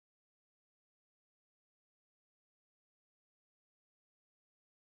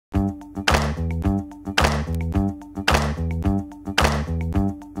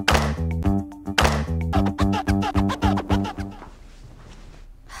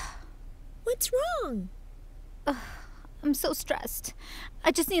What's wrong? I'm so stressed. I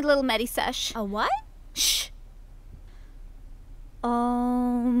just need a little medi-sesh. A what? Shh. Ow!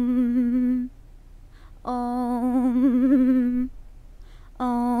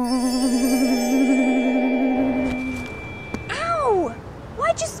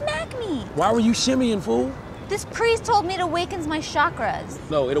 Why'd you smack me? Why were you shimmying, fool? This priest told me it awakens my chakras.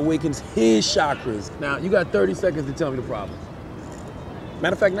 No, it awakens his chakras. Now, you got 30 seconds to tell me the problem.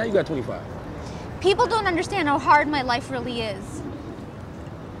 Matter of fact, now you got 25. People don't understand how hard my life really is.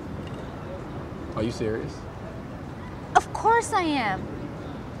 Are you serious? Of course I am.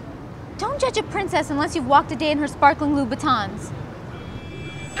 Don't judge a princess unless you've walked a day in her sparkling Louboutins.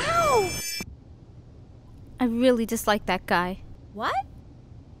 Ow! I really dislike that guy. What?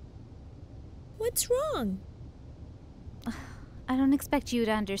 What's wrong? I don't expect you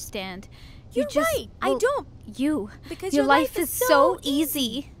to understand. You're right. I don't. Because your life is so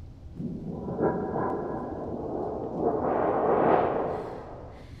easy.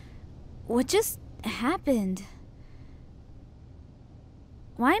 What just happened?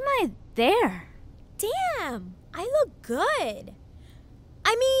 Why am I there? Damn, I look good.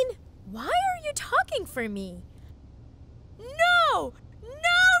 I mean, why are you talking for me? No! No!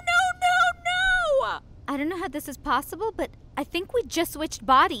 I don't know how this is possible, but I think we just switched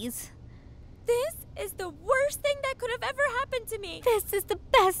bodies. This is the worst thing that could have ever happened to me. This is the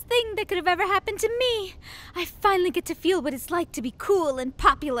best thing that could have ever happened to me. I finally get to feel what it's like to be cool and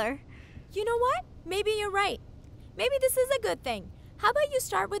popular. You know what? Maybe you're right. Maybe this is a good thing. How about you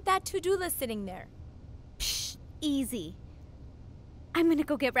start with that to-do list sitting there? Psh, easy. I'm gonna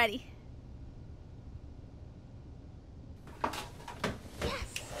go get ready. Yes!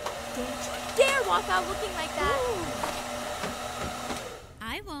 Don't you dare walk out looking like that! Ooh.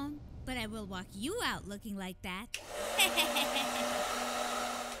 I won't, but I will walk you out looking like that.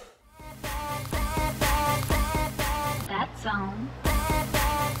 That song.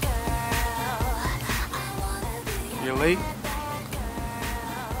 You're late,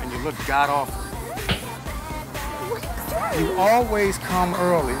 and you look god-awful. You always come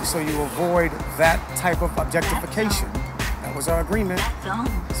early, so you avoid that type of objectification. That was our agreement.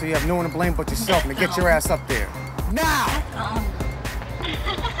 So you have no one to blame but yourself, and to get your ass up there. Now!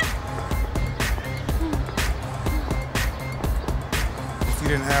 If you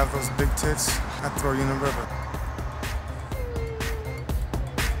didn't have those big tits, I'd throw you in the river.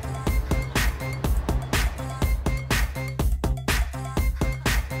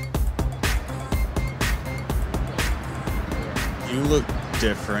 You look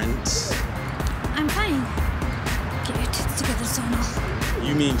different. I'm fine. Get your tits together, Sonal.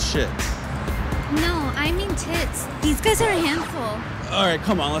 You mean shit. No, I mean tits. These guys are a handful. All right,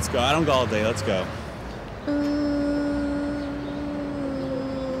 come on, let's go. I don't go all day. Let's go.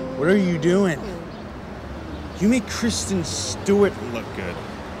 What are you doing? You make Kristen Stewart look good.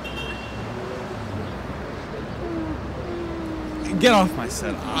 Get off my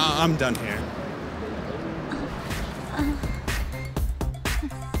set. I'm done here.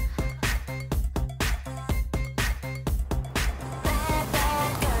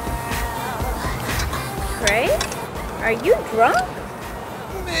 Are you drunk?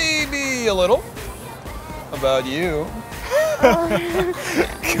 Maybe a little. About you.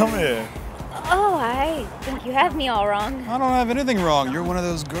 Come here. Oh, I think you have me all wrong. I don't have anything wrong. You're one of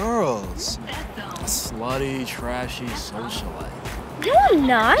those girls. Slutty, trashy socialite. No, I'm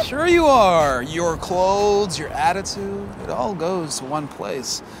not. Sure you are. Your clothes, your attitude, it all goes to one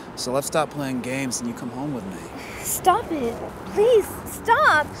place. So let's stop playing games and you come home with me. Stop it. Please,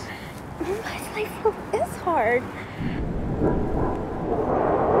 stop. My life is hard.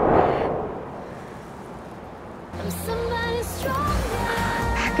 I'm somebody strong.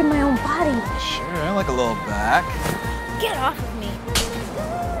 Back in my own body. Sure, I like a little back. Get off of me.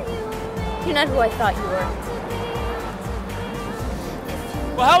 You're not who I thought you were.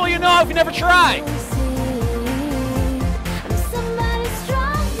 Well, how will you know if you never try?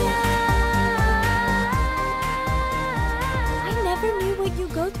 I never knew what you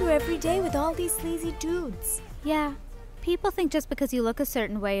go through every day with all these sleazy dudes. Yeah. People think just because you look a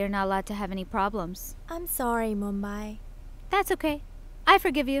certain way, you're not allowed to have any problems. I'm sorry, Mumbai. That's okay. I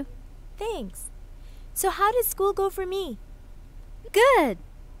forgive you. Thanks. So how did school go for me? Good.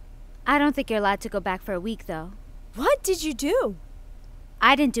 I don't think you're allowed to go back for a week, though. What did you do?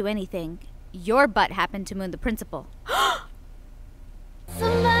 I didn't do anything. Your butt happened to moon the principal.